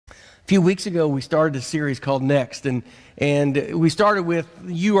few weeks ago, we started a series called Next, and we started with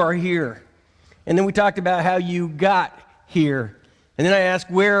You Are Here. And then we talked about how you got here. And then I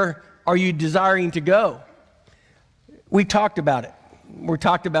asked, where are you desiring to go? We talked about it. We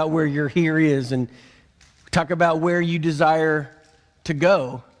talked about where your here is, and talk about where you desire to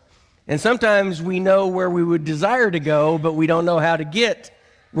go. And sometimes we know where we would desire to go, but we don't know how to get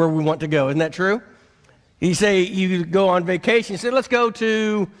where we want to go. Isn't that true? You say you go on vacation, you say, let's go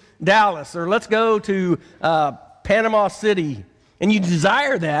to Dallas, or let's go to Panama City. And you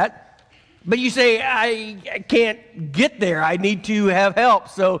desire that, but you say, I can't get there. I need to have help.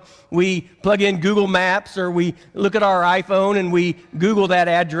 So we plug in Google Maps, or we look at our iPhone and we Google that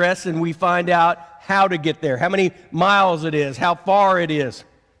address, and we find out how to get there, how many miles it is, how far it is.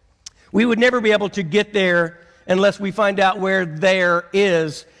 We would never be able to get there unless we find out where there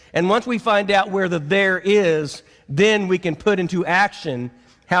is. And once we find out where the there is, then we can put into action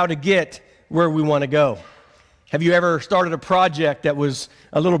how to get where we want to go. Have you ever started a project that was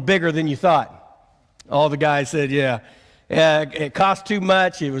a little bigger than you thought? All the guys said, yeah, it cost too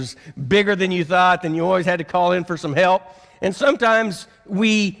much, it was bigger than you thought, then you always had to call in for some help. And sometimes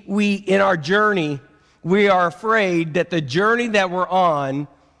we in our journey, we are afraid that the journey that we're on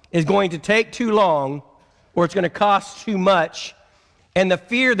is going to take too long, or it's going to cost too much, and the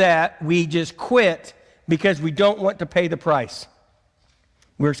fear that we just quit because we don't want to pay the price.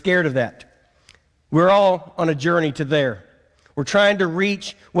 We're scared of that. We're all on a journey to there. We're trying to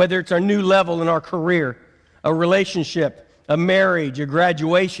reach, whether it's our new level in our career, a relationship, a marriage, a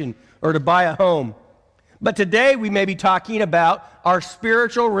graduation, or to buy a home. But today we may be talking about our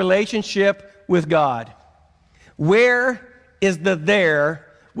spiritual relationship with God. Where is the there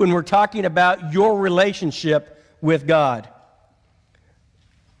when we're talking about your relationship with God?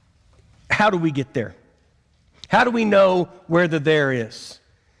 How do we get there? How do we know where the there is?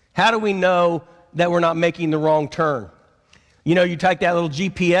 How do we know that we're not making the wrong turn? You know, you take that little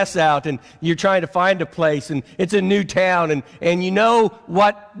GPS out and you're trying to find a place, and it's a new town, and you know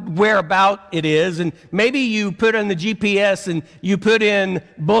whereabout it is, and maybe you put in the GPS and you put in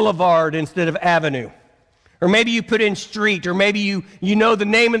boulevard instead of avenue. Or maybe you put in street, or maybe you know the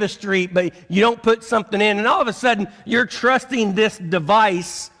name of the street, but you don't put something in, and all of a sudden you're trusting this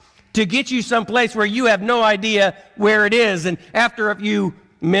device to get you someplace where you have no idea where it is. And after a few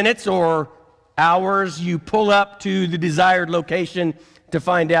minutes or hours, you pull up to the desired location to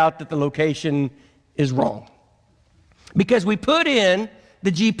find out that the location is wrong. Because we put in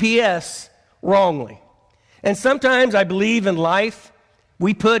the GPS wrongly. And sometimes I believe in life,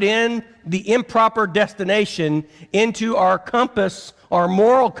 we put in the improper destination into our compass, our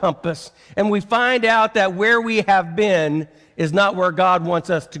moral compass, and we find out that where we have been is not where God wants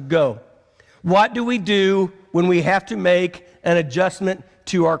us to go. What do we do when we have to make an adjustment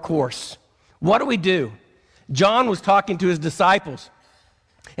to our course? What do we do? John was talking to his disciples,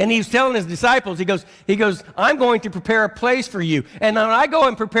 and he was telling his disciples, he goes, I'm going to prepare a place for you. And when I go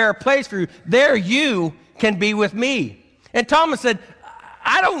and prepare a place for you, there you can be with me. And Thomas said,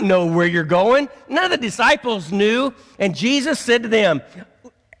 I don't know where you're going. None of the disciples knew. And Jesus said to them,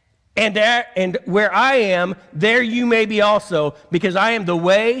 and where I am, there you may be also, because I am the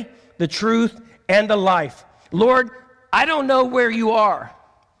way, the truth, and the life. Lord, I don't know where you are.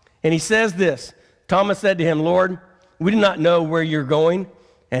 And he says this, Thomas said to him, Lord, we do not know where you're going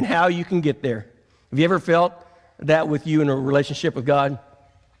and how you can get there. Have you ever felt that with you in a relationship with God?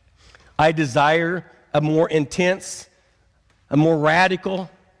 I desire a more intense, a more radical,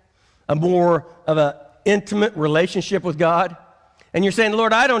 a more of an intimate relationship with God. And you're saying,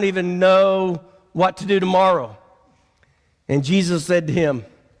 Lord, I don't even know what to do tomorrow. And Jesus said to him,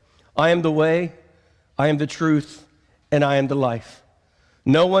 I am the way, I am the truth, and I am the life.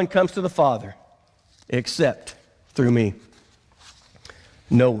 No one comes to the Father except through me.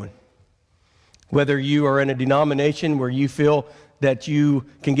 No one. Whether you are in a denomination where you feel that you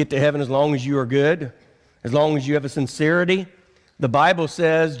can get to heaven as long as you are good, as long as you have a sincerity, the Bible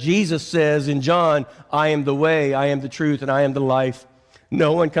says, Jesus says in John, I am the way, I am the truth, and I am the life.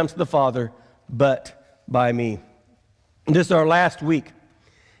 No one comes to the Father but by me. And this is our last week.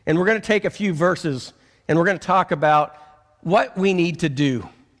 And we're going to take a few verses, and we're going to talk about what we need to do.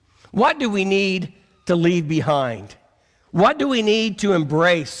 What do we need to leave behind? What do we need to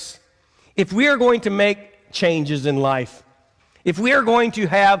embrace if we are going to make changes in life? If we are going to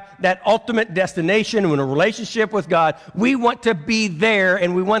have that ultimate destination in a relationship with God, we want to be there,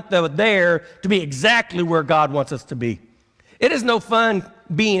 and we want the there to be exactly where God wants us to be. It is no fun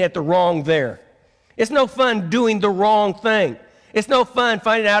being at the wrong there. It's no fun doing the wrong thing. It's no fun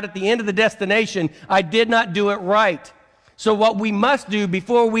finding out at the end of the destination, I did not do it right. So what we must do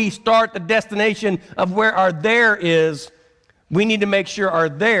before we start the destination of where our there is, we need to make sure our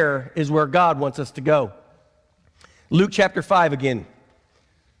there is where God wants us to go. Luke chapter 5 again,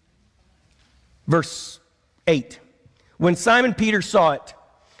 verse 8. When Simon Peter saw it,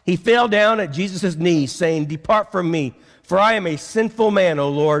 he fell down at Jesus' knees, saying, "Depart from me, for I am a sinful man, O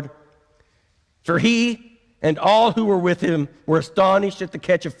Lord." For he and all who were with him were astonished at the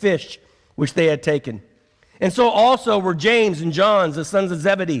catch of fish which they had taken. And so also were James and John, the sons of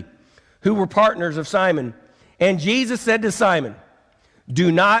Zebedee, who were partners of Simon. And Jesus said to Simon,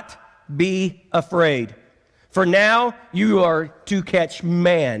 "Do not be afraid, for now you are to catch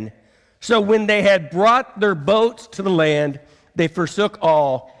man." So when they had brought their boats to the land, they forsook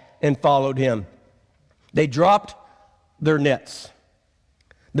all and followed him. They dropped their nets.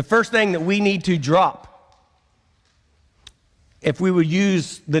 The first thing that we need to drop, if we would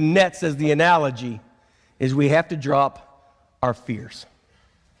use the nets as the analogy, is we have to drop our fears.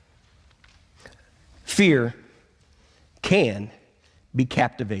 Fear can be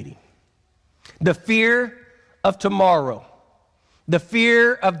captivating. The fear of tomorrow, the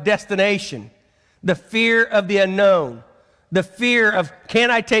fear of destination, the fear of the unknown, the fear of, can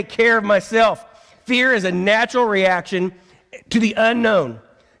I take care of myself? Fear is a natural reaction to the unknown.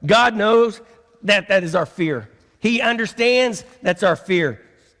 God knows that that is our fear. He understands that's our fear.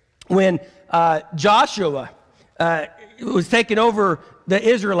 When Joshua was taking over the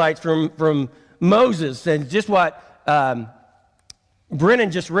Israelites from Moses, and just what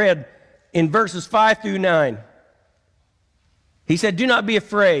Brennan just read in verses 5 through 9. He said, "Do not be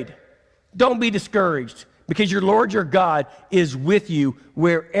afraid. Don't be discouraged, because your Lord your God is with you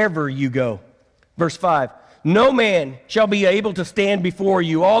wherever you go." Verse 5, "No man shall be able to stand before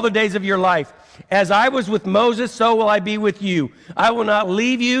you all the days of your life. As I was with Moses, so will I be with you. I will not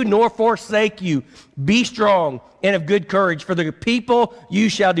leave you nor forsake you. Be strong and of good courage, for the people you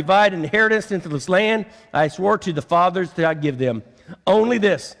shall divide an inheritance into this land I swore to the fathers that I give them. Only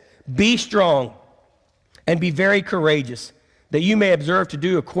this, be strong and be very courageous, that you may observe to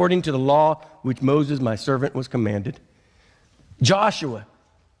do according to the law which Moses my servant was commanded." Joshua,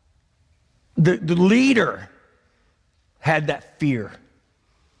 the leader, had that fear.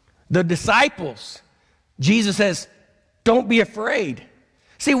 The disciples, Jesus says, "Don't be afraid."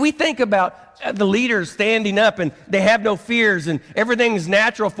 See, we think about the leaders standing up and they have no fears and everything is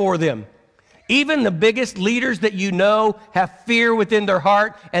natural for them. Even the biggest leaders that you know have fear within their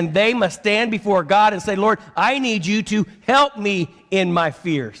heart, and they must stand before God and say, "Lord, I need you to help me in my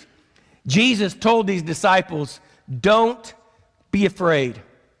fears." Jesus told these disciples, "Don't be afraid.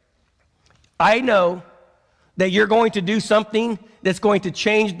 I know that you're going to do something that's going to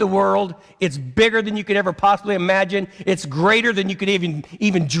change the world. It's bigger than you could ever possibly imagine. It's greater than you could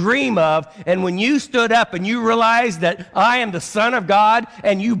even dream of. And when you stood up and you realized that I am the Son of God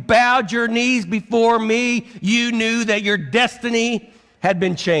and you bowed your knees before me, you knew that your destiny had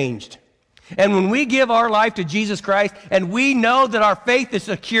been changed." And when we give our life to Jesus Christ and we know that our faith is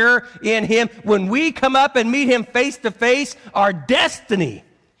secure in him, when we come up and meet him face to face, our destiny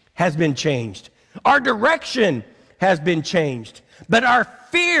has been changed. Our direction has been changed. But our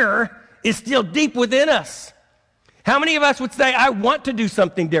fear is still deep within us. How many of us would say, "I want to do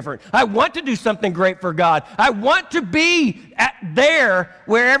something different. I want to do something great for God. I want to be there,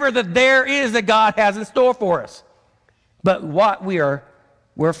 wherever the there is that God has in store for us." But we're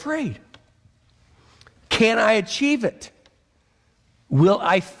afraid. Can I achieve it? Will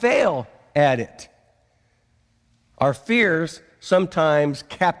I fail at it? Our fears sometimes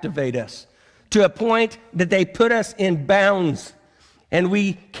captivate us to a point that they put us in bounds, and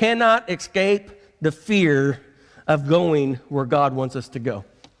we cannot escape the fear of going where God wants us to go.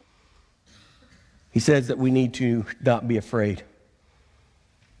 He says that we need to not be afraid.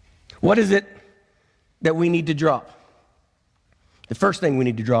 What is it that we need to drop? The first thing we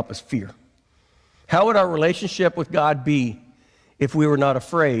need to drop is fear. How would our relationship with God be if we were not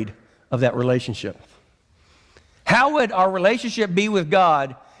afraid of that relationship? How would our relationship be with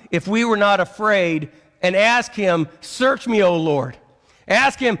God if we were not afraid and ask him, "Search me, O Lord"?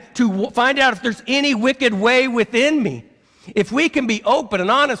 Ask him to find out if there's any wicked way within me. If we can be open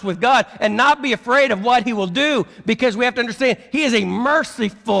and honest with God and not be afraid of what he will do, because we have to understand he is a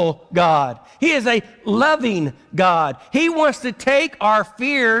merciful God. He is a loving God. He wants to take our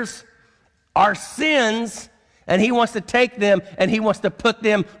fears, our sins, and he wants to take them and he wants to put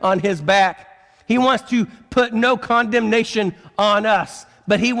them on his back. He wants to put no condemnation on us,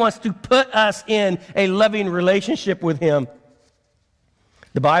 but he wants to put us in a loving relationship with him.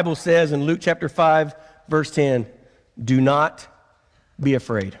 The Bible says in Luke chapter 5, verse 10, "Do not be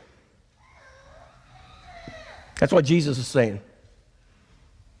afraid." That's what Jesus is saying.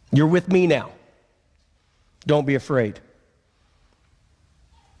 You're with me now. Don't be afraid.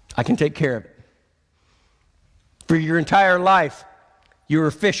 I can take care of it. For your entire life, you were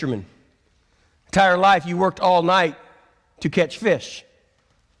a fisherman. Entire life, you worked all night to catch fish.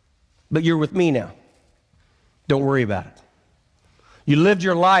 But you're with me now. Don't worry about it. You lived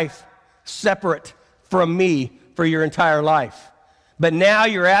your life separate from me for your entire life. But now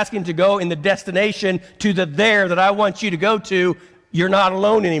you're asking to go in the destination to the there that I want you to go to. You're not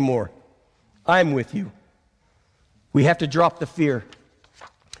alone anymore. I'm with you. We have to drop the fear.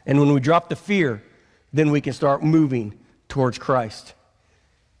 And when we drop the fear, then we can start moving towards Christ.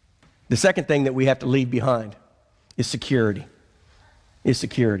 The second thing that we have to leave behind is security.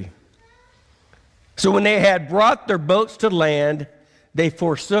 So when they had brought their boats to land, they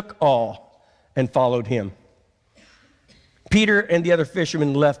forsook all and followed him. Peter and the other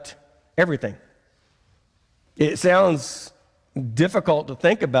fishermen left everything. It sounds difficult to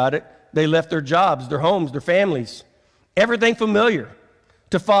think about it. They left their jobs, their homes, their families, everything familiar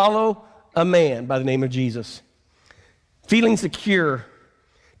to follow a man by the name of Jesus. Feeling secure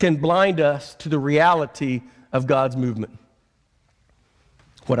can blind us to the reality of God's movement.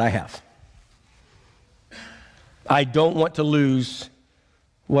 What I have. I don't want to lose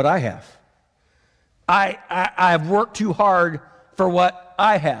what I have. I've worked too hard for what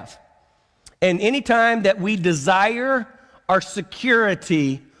I have. And anytime that we desire our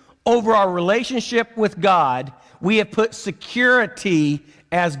security over our relationship with God, we have put security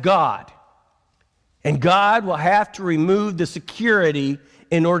as God. And God will have to remove the security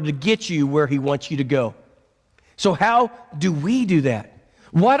in order to get you where he wants you to go. So how do we do that?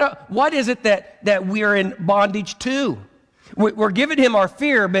 What is it that we are in bondage to? We're giving him our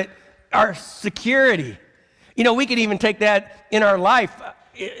fear, but our security. You know, we can even take that in our life.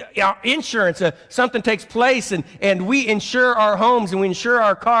 Our insurance, something takes place and we insure our homes and we insure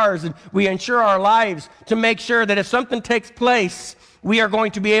our cars and we insure our lives to make sure that if something takes place, we are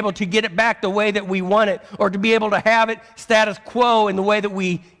going to be able to get it back the way that we want it, or to be able to have it status quo in the way that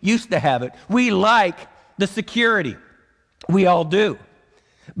we used to have it. We like the security. We all do.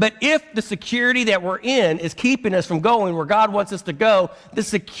 But if the security that we're in is keeping us from going where God wants us to go, the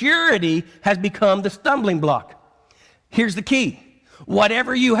security has become the stumbling block. Here's the key.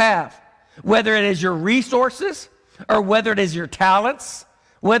 Whatever you have, whether it is your resources or whether it is your talents,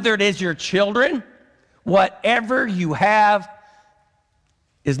 whether it is your children, whatever you have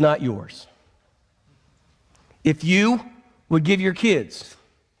is not yours. If you would give your kids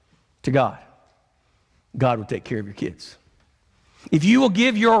to God, God will take care of your kids. If you will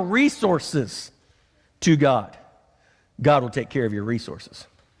give your resources to God, God will take care of your resources.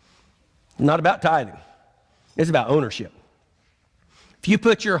 It's not about tithing. It's about ownership. If you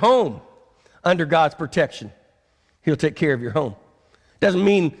put your home under God's protection, he'll take care of your home. Doesn't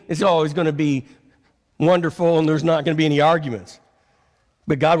mean it's always going to be wonderful and there's not going to be any arguments.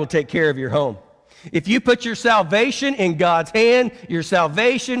 But God will take care of your home. If you put your salvation in God's hand, your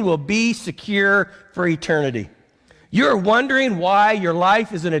salvation will be secure for eternity. You're wondering why your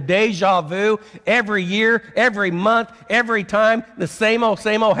life is in a deja vu every year, every month, every time. The same old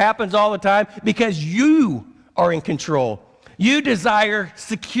happens all the time because you are in control. You desire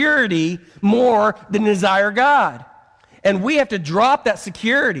security more than desire God. And we have to drop that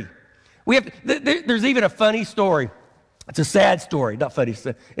security. There's even a funny story. It's a sad story, not funny.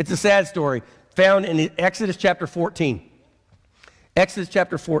 It's a sad story found in Exodus chapter 14. Exodus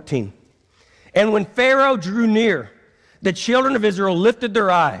chapter 14. And when Pharaoh drew near, the children of Israel lifted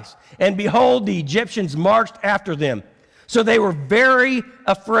their eyes, and behold, the Egyptians marched after them. So they were very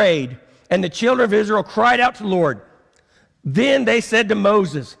afraid, and the children of Israel cried out to the Lord. Then they said to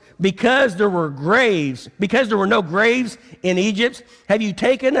Moses, because there were no graves in Egypt, have you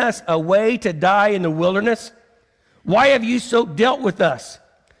taken us away to die in the wilderness? Why have you so dealt with us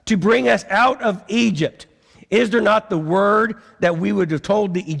to bring us out of Egypt? Is there not the word that we would have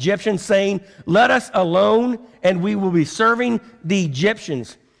told the Egyptians, saying, let us alone, and we will be serving the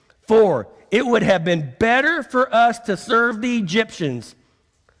Egyptians? For it would have been better for us to serve the Egyptians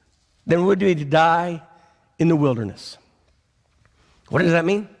than would be to die in the wilderness. What does that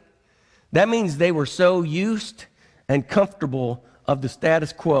mean? That means they were so used and comfortable of the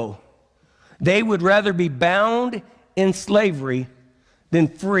status quo. They would rather be bound in slavery than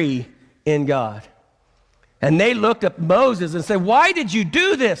free in God. And they looked at Moses and said, why did you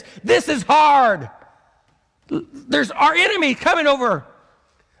do this? This is hard. There's our enemy coming over.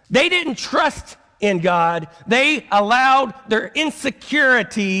 They didn't trust in God. They allowed their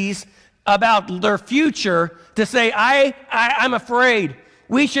insecurities about their future to say, I'm afraid.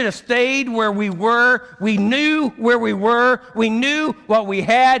 We should have stayed where we were. We knew where we were. We knew what we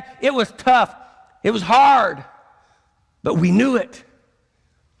had. It was tough. It was hard. But we knew it.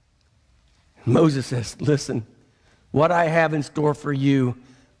 Moses says, listen, what I have in store for you,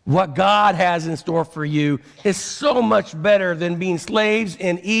 what God has in store for you is so much better than being slaves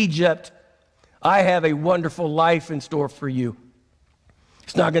in Egypt. I have a wonderful life in store for you.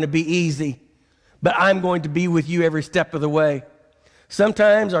 It's not going to be easy, but I'm going to be with you every step of the way.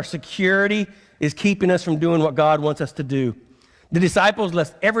 Sometimes our security is keeping us from doing what God wants us to do. The disciples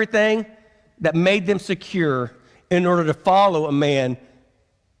left everything that made them secure in order to follow a man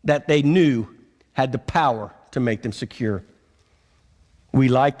that they knew had the power to make them secure. We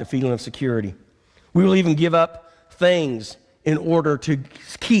like the feeling of security. We will even give up things in order to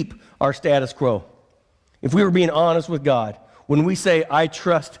keep our status quo. If we were being honest with God, when we say, I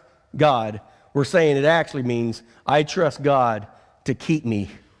trust God, we're saying it actually means, I trust God to keep me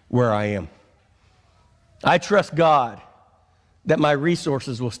where I am. I trust God that my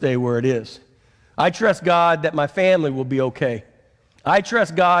resources will stay where it is. I trust God that my family will be okay. I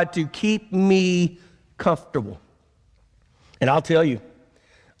trust God to keep me comfortable. And I'll tell you,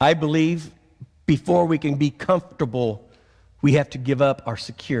 I believe before we can be comfortable, we have to give up our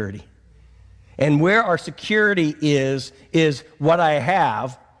security. And where our security is what I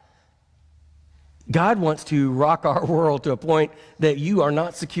have. God wants to rock our world to a point that you are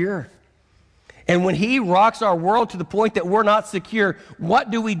not secure. And when he rocks our world to the point that we're not secure,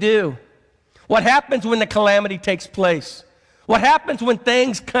 what do? What happens when the calamity takes place? What happens when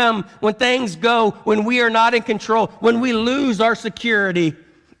things come, when things go, when we are not in control, when we lose our security?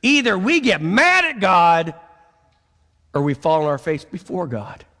 Either we get mad at God or we fall on our face before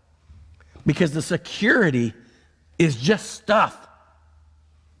God. Because the security is just stuff.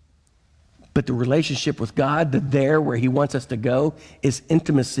 But the relationship with God, where he wants us to go, is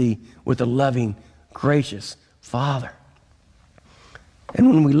intimacy with a loving, gracious Father. And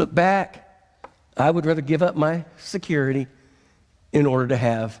when we look back, I would rather give up my security in order to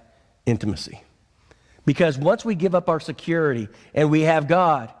have intimacy. Because once we give up our security and we have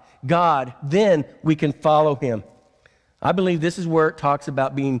God, then we can follow him. I believe this is where it talks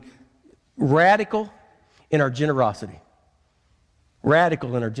about being radical in our generosity.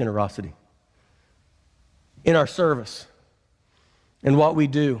 Radical in our generosity. In our service. In what we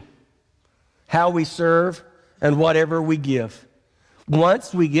do. How we serve and whatever we give.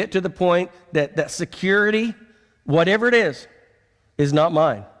 Once we get to the point that security, whatever it is not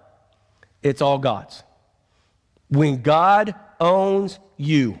mine. It's all God's. When God owns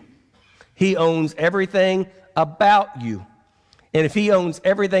you, he owns everything about you. And if he owns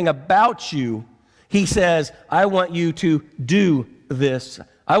everything about you, he says, I want you to do this.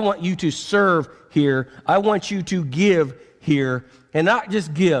 I want you to serve here. I want you to give here. And not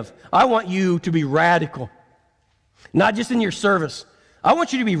just give. I want you to be radical. Not just in your service. I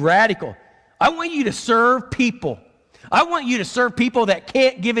want you to be radical. I want you to serve people. I want you to serve people that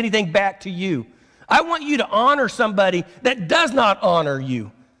can't give anything back to you. I want you to honor somebody that does not honor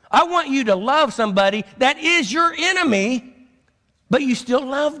you. I want you to love somebody that is your enemy, but you still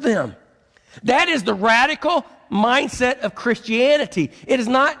love them. That is the radical mindset of Christianity. It is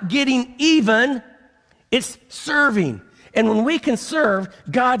not getting even, it's serving. And when we can serve,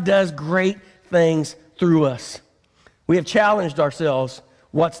 God does great things through us. We have challenged ourselves,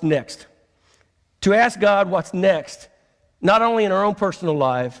 what's next? To ask God what's next, not only in our own personal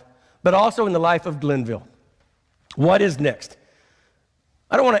life, but also in the life of Glenville. What is next?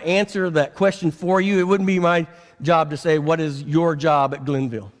 I don't want to answer that question for you. It wouldn't be my job to say, what is your job at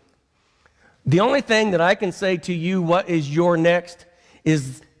Glenville? The only thing that I can say to you, what is your next,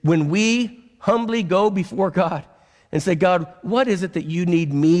 is when we humbly go before God and say, God, what is it that you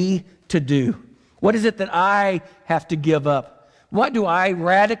need me to do? What is it that I have to give up? What do I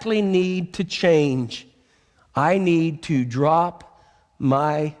radically need to change? I need to drop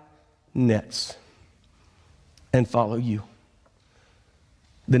my nets and follow you.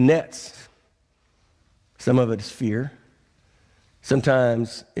 The nets, some of it is fear.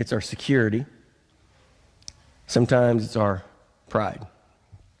 Sometimes it's our security. Sometimes it's our pride.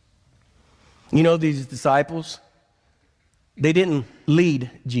 You know, these disciples, they didn't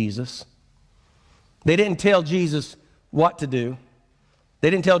lead Jesus. They didn't tell Jesus what to do. They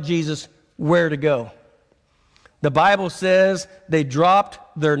didn't tell Jesus where to go. The Bible says they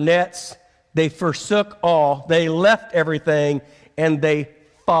dropped their nets, they forsook all, they left everything, and they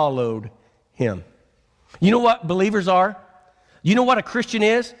followed him. You know what believers are? You know what a Christian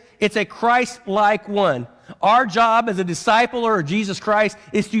is? It's a Christ-like one. Our job as a disciple or Jesus Christ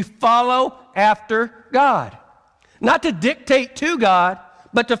is to follow after God. Not to dictate to God,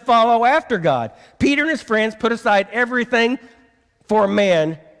 but to follow after God. Peter and his friends put aside everything for a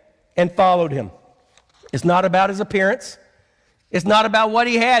man and followed him. It's not about his appearance. It's not about what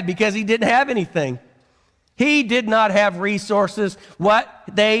he had, because he didn't have anything. He did not have resources. What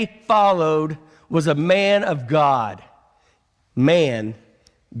they followed was a man of God. Man,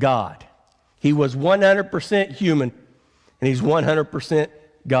 God. He was 100% human, and he's 100%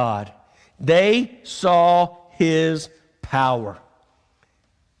 God. They saw his power.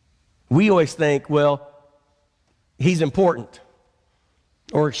 We always think, well, he's important,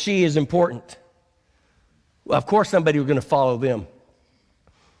 or she is important. Well, of course somebody was going to follow them.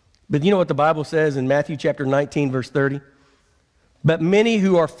 But you know what the Bible says in Matthew chapter 19, verse 30? But many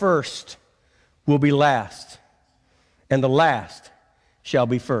who are first will be last, and the last shall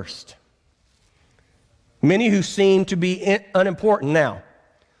be first. Many who seem to be unimportant now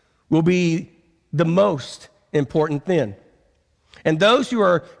will be the most important then. And those who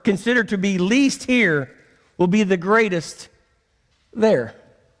are considered to be least here will be the greatest there.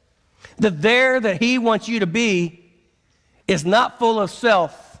 The there that he wants you to be is not full of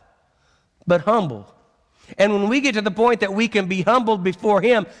self, but humble. And when we get to the point that we can be humbled before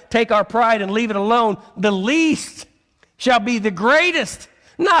him, take our pride and leave it alone, the least shall be the greatest,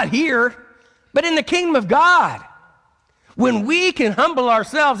 not here, but in the kingdom of God. When we can humble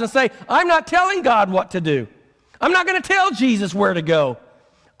ourselves and say, I'm not telling God what to do. I'm not going to tell Jesus where to go.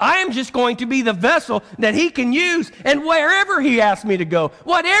 I am just going to be the vessel that he can use, and wherever he asks me to go,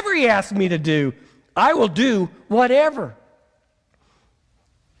 whatever he asks me to do, I will do whatever.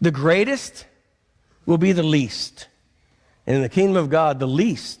 The greatest will be the least. And in the kingdom of God, the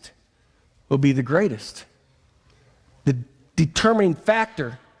least will be the greatest. The determining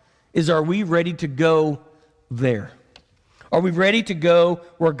factor is, are we ready to go there? Are we ready to go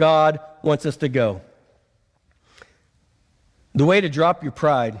where God wants us to go? The way to drop your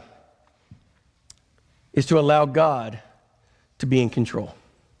pride is to allow God to be in control.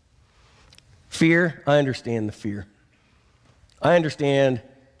 Fear, I understand the fear. I understand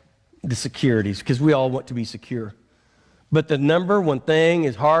the securities, because we all want to be secure. But the number one thing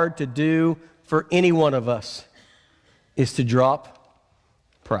is hard to do for any one of us is to drop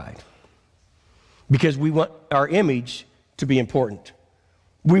pride. Because we want our image to be important.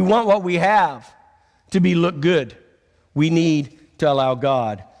 We want what we have to look good. We need to allow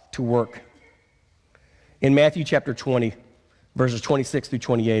God to work. In Matthew chapter 20, verses 26 through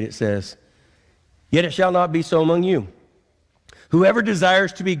 28, it says, Yet it shall not be so among you. Whoever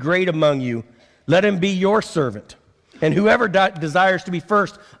desires to be great among you, let him be your servant. And whoever desires to be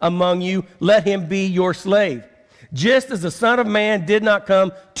first among you, let him be your slave. Just as the Son of Man did not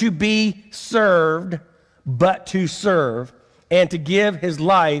come to be served, but to serve, and to give his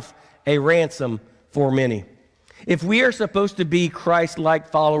life a ransom for many. If we are supposed to be Christ-like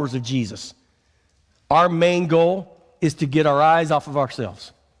followers of Jesus, our main goal is to get our eyes off of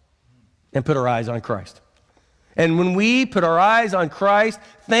ourselves and put our eyes on Christ. And when we put our eyes on Christ,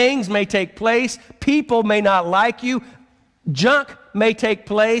 things may take place, people may not like you, junk may take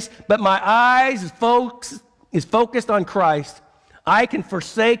place, but my eyes is focused on Christ. I can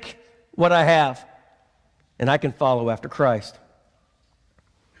forsake what I have, and I can follow after Christ.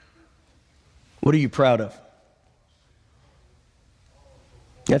 What are you proud of?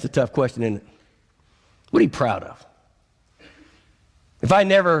 That's a tough question, isn't it? What are you proud of? If I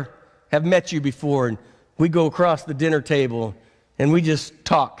never have met you before and we go across the dinner table and we just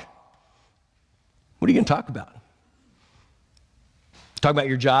talk, what are you going to talk about? Talk about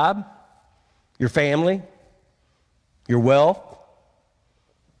your job, your family, your wealth,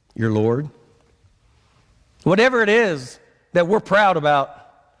 your Lord. Whatever it is that we're proud about,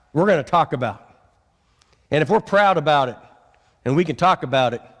 we're going to talk about. And if we're proud about it and we can talk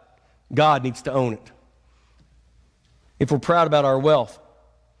about it, God needs to own it. If we're proud about our wealth,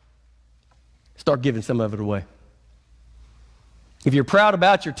 start giving some of it away. If you're proud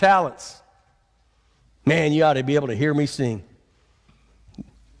about your talents, man, you ought to be able to hear me sing.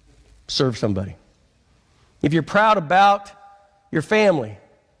 Serve somebody. If you're proud about your family,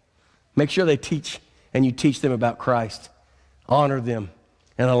 make sure they teach and you teach them about Christ. Honor them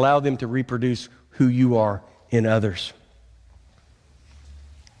and allow them to reproduce who you are in others.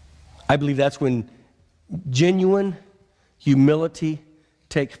 I believe that's when genuine humility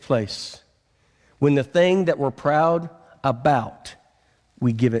takes place. When the thing that we're proud about,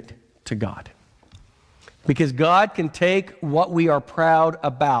 we give it to God. Because God can take what we are proud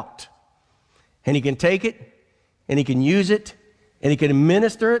about, and he can take it, and he can use it, and he can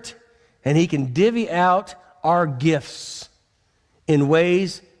administer it, and he can divvy out our gifts in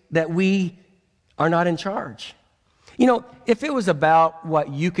ways that we are not in charge. You know, if it was about what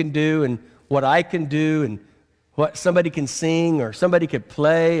you can do and what I can do and what somebody can sing or somebody could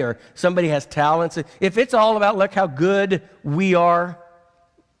play or somebody has talents, if it's all about look how good we are,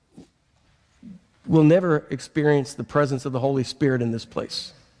 we'll never experience the presence of the Holy Spirit in this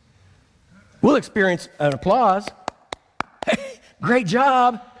place. We'll experience an applause. Hey, great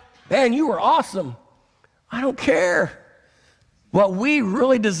job. Man, you were awesome. I don't care. What we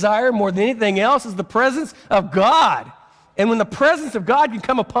really desire more than anything else is the presence of God. And when the presence of God can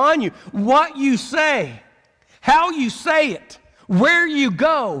come upon you, what you say, how you say it, where you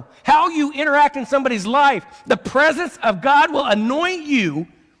go, how you interact in somebody's life, the presence of God will anoint you,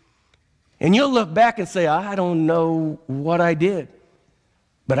 and you'll look back and say, I don't know what I did,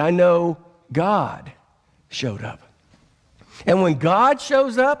 but I know God showed up. And when God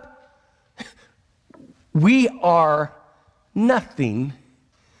shows up, we are nothing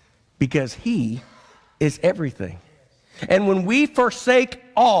because He is everything. And when we forsake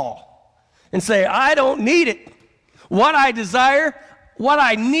all and say, I don't need it, what I desire, what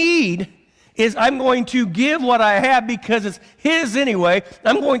I need is I'm going to give what I have because it's His anyway.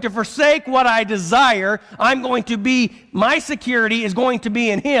 I'm going to forsake what I desire. I'm going to be, my security is going to be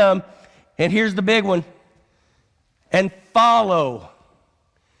in Him. And here's the big one. And follow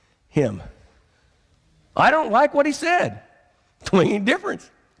Him. I don't like what He said. Don't make any difference.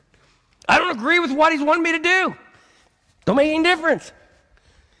 I don't agree with what He's wanting me to do. Don't make any difference.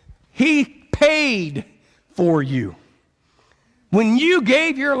 He paid for you. When you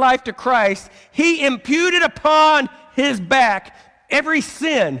gave your life to Christ, He imputed upon His back every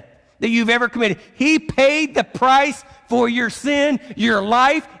sin that you've ever committed. He paid the price for your sin. Your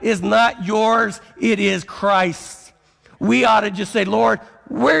life is not yours. It is Christ's. We ought to just say, Lord,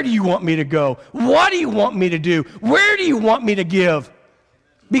 where do you want me to go? What do you want me to do? Where do you want me to give?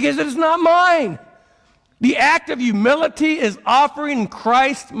 Because it is not mine. The act of humility is offering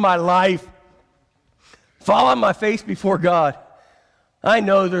Christ my life. Fall on my face before God. I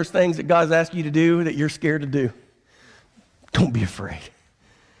know there's things that God's asked you to do that you're scared to do. Don't be afraid.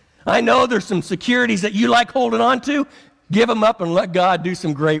 I know there's some securities that you like holding on to. Give them up and let God do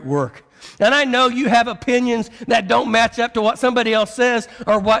some great work. And I know you have opinions that don't match up to what somebody else says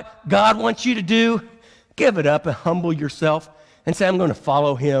or what God wants you to do. Give it up and humble yourself and say, I'm going to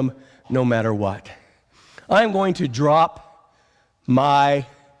follow Him no matter what. I'm going to drop my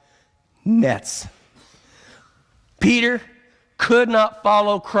nets. Peter could not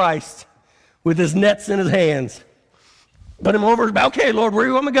follow Christ with his nets in his hands. Put him over, okay, Lord, where do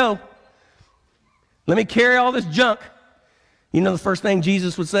you want me to go? Let me carry all this junk. You know the first thing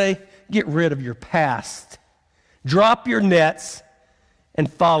Jesus would say? Get rid of your past. Drop your nets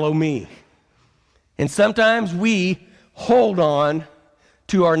and follow me. And sometimes we hold on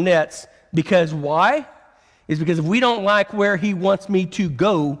to our nets because why? It's because if we don't like where He wants me to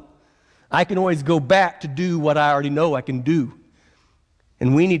go, I can always go back to do what I already know I can do.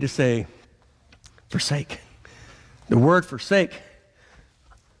 And we need to say, forsake. The word forsake,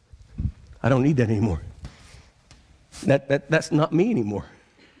 I don't need that anymore. That's not me anymore.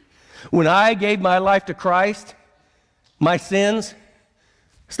 When I gave my life to Christ, my sins,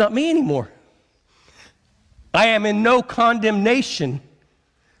 it's not me anymore. I am in no condemnation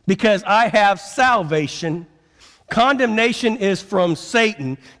because I have salvation. Condemnation is from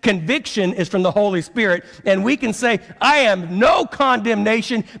Satan. Conviction is from the Holy Spirit. And we can say, I am no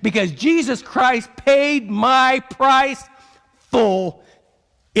condemnation because Jesus Christ paid my price full.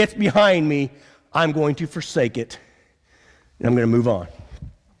 It's behind me. I'm going to forsake it. And I'm going to move on.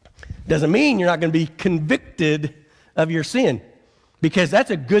 Doesn't mean you're not going to be convicted of your sin, because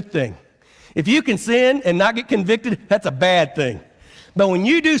that's a good thing. If you can sin and not get convicted, that's a bad thing. But when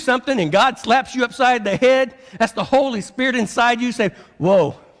you do something and God slaps you upside the head, that's the Holy Spirit inside you saying,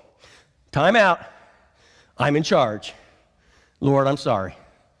 whoa, time out. I'm in charge. Lord, I'm sorry.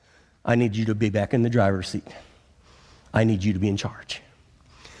 I need you to be back in the driver's seat. I need you to be in charge.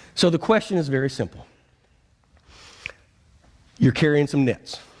 So the question is very simple. You're carrying some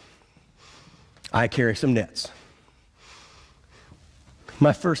nets. I carry some nets.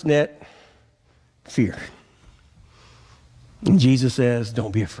 My first net, fear. And Jesus says,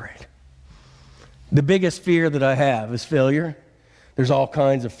 don't be afraid. The biggest fear that I have is failure. There's all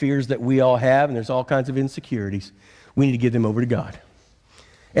kinds of fears that we all have, and there's all kinds of insecurities. We need to give them over to God.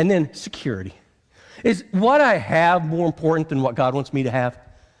 And then security. Is what I have more important than what God wants me to have?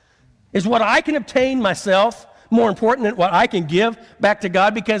 Is what I can obtain myself more important than what I can give back to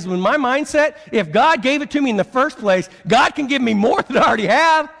God? Because in my mindset, if God gave it to me in the first place, God can give me more than I already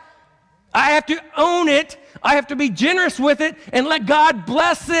have. I have to own it. I have to be generous with it and let God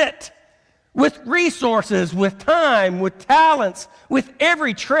bless it. with resources, with time, with talents, with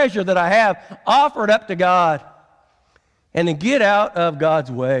every treasure that I have, offer it up to God. And then get out of God's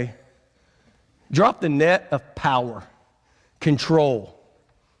way. Drop the net of power, control,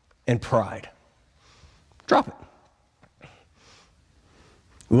 and pride. Drop it.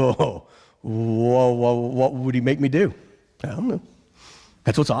 Whoa, what would he make me do? I don't know.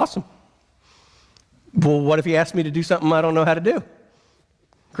 That's what's awesome. Well, what if he asked me to do something I don't know how to do?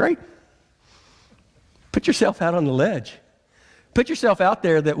 Great. Put yourself out on the ledge. Put yourself out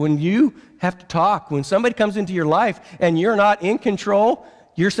there that when you have to talk, when somebody comes into your life and you're not in control,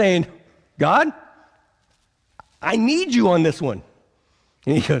 you're saying, God, I need you on this one.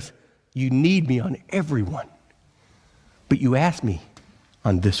 And he goes, you need me on every one, but you asked me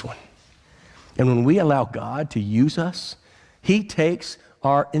on this one. And when we allow God to use us, he takes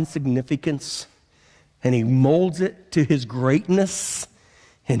our insignificance and he molds it to his greatness,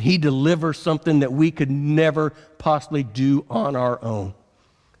 and he delivers something that we could never possibly do on our own.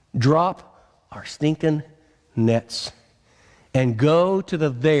 Drop our stinking nets and go to the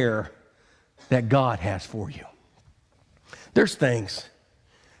there that God has for you. There's things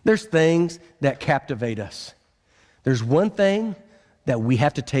that captivate us. There's one thing that we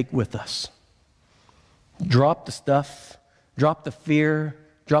have to take with us. Drop the stuff, drop the fear,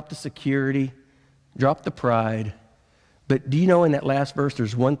 drop the security, drop the pride. But do you know in that last verse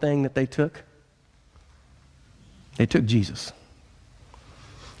there's one thing that they took? They took Jesus.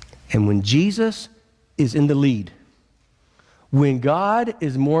 And when Jesus is in the lead, when God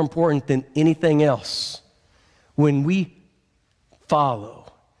is more important than anything else, when we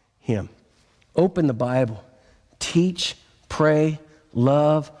follow him, open the Bible, teach, pray,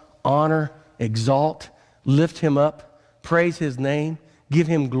 love, honor, exalt, lift him up, praise his name, give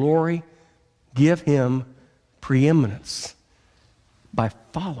him glory, give him preeminence by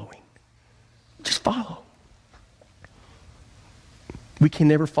following. Just follow. We can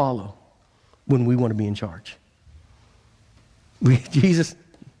never follow when we want to be in charge. Jesus,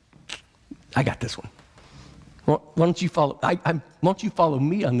 I got this one. Why don't you follow? Why don't you follow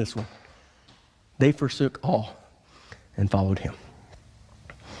me on this one? They forsook all and followed him.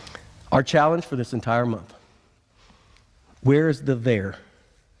 Our challenge for this entire month: where is the there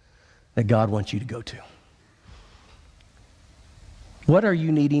that God wants you to go to? What are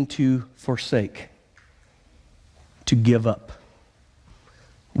you needing to forsake, to give up?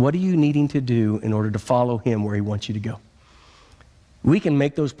 What are you needing to do in order to follow him where he wants you to go? We can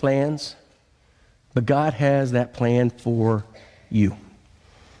make those plans, but God has that plan for you.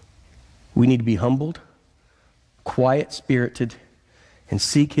 We need to be humbled, quiet-spirited, and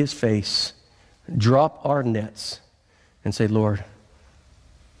seek his face, drop our nets, and say, Lord,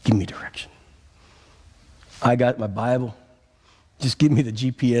 give me direction. I got my Bible. Just give me the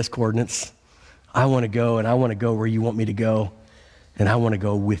GPS coordinates. I want to go, and I want to go where you want me to go, and I want to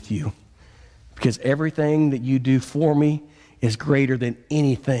go with you. Because everything that you do for me is greater than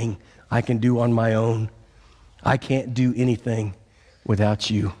anything I can do on my own. I can't do anything without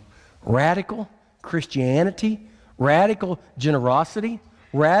you. Radical Christianity, radical generosity,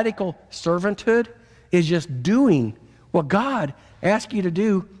 radical servanthood is just doing what God asks you to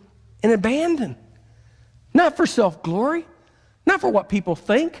do and abandon. Not for self-glory, not for what people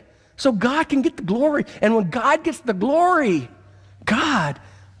think, so God can get the glory. And when God gets the glory, God,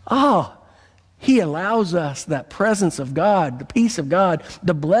 he allows us that presence of God, the peace of God,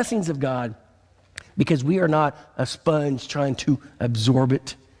 the blessings of God, because we are not a sponge trying to absorb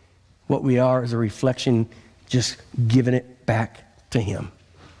it. What we are is a reflection, just giving it back to him.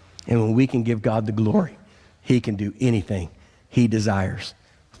 And when we can give God the glory, he can do anything he desires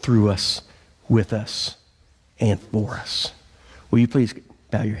through us, with us, and for us. Will you please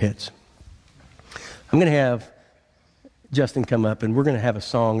bow your heads? I'm going to have Justin come up, and we're going to have a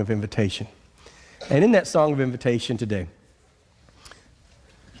song of invitation. And in that song of invitation today,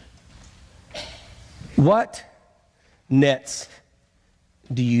 what nets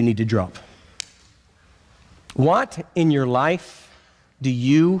do you need to drop? What in your life do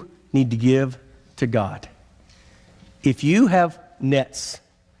you need to give to God? If you have nets,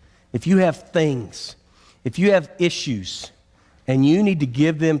 if you have things, if you have issues, and you need to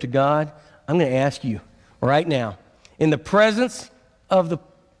give them to God, I'm going to ask you right now, in the presence of the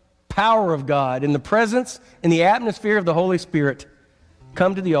power of God, in the presence, in the atmosphere of the Holy Spirit,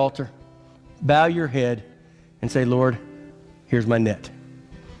 come to the altar, bow your head, and say, Lord, here's my net.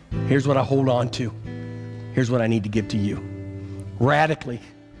 Here's what I hold on to. Here's what I need to give to you. Radically.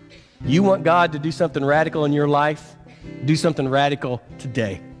 You want God to do something radical in your life? Do something radical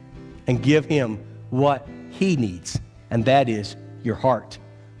today and give him what he needs, and that is your heart,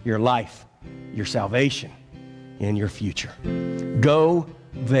 your life, your salvation and your future. Go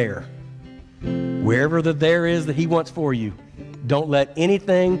there. Wherever the there is that he wants for you, don't let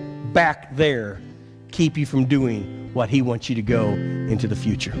anything back there keep you from doing what he wants you to go into the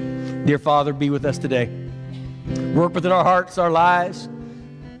future. Dear Father, be with us today. Work within our hearts, our lives.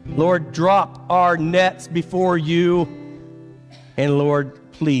 Lord, drop our nets before you. And Lord,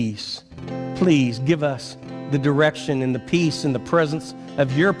 please give us the direction and the peace and the presence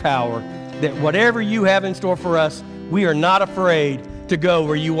of your power, that whatever you have in store for us, we are not afraid to go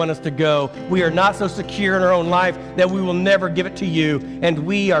where you want us to go. We are not so secure in our own life that we will never give it to you. And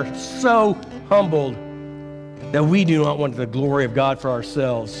we are so humbled that we do not want the glory of God for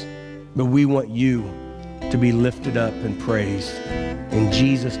ourselves, but we want you to be lifted up and praised. In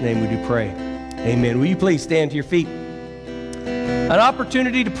Jesus' name we do pray. Amen. Will you please stand to your feet? An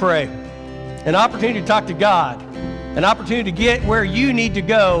opportunity to pray, an opportunity to talk to God, an opportunity to get where you need to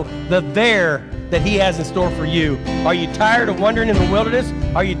go, the there that he has in store for you. Are you tired of wandering in the wilderness?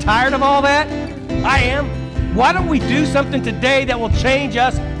 Are you tired of all that? I am. Why don't we do something today that will change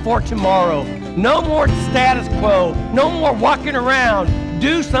us for tomorrow? No more status quo. No more walking around.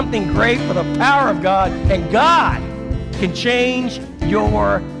 Do something great for the power of God, and God can change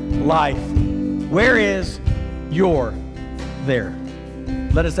your life. Where is your there?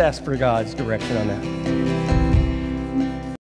 Let us ask for God's direction on that.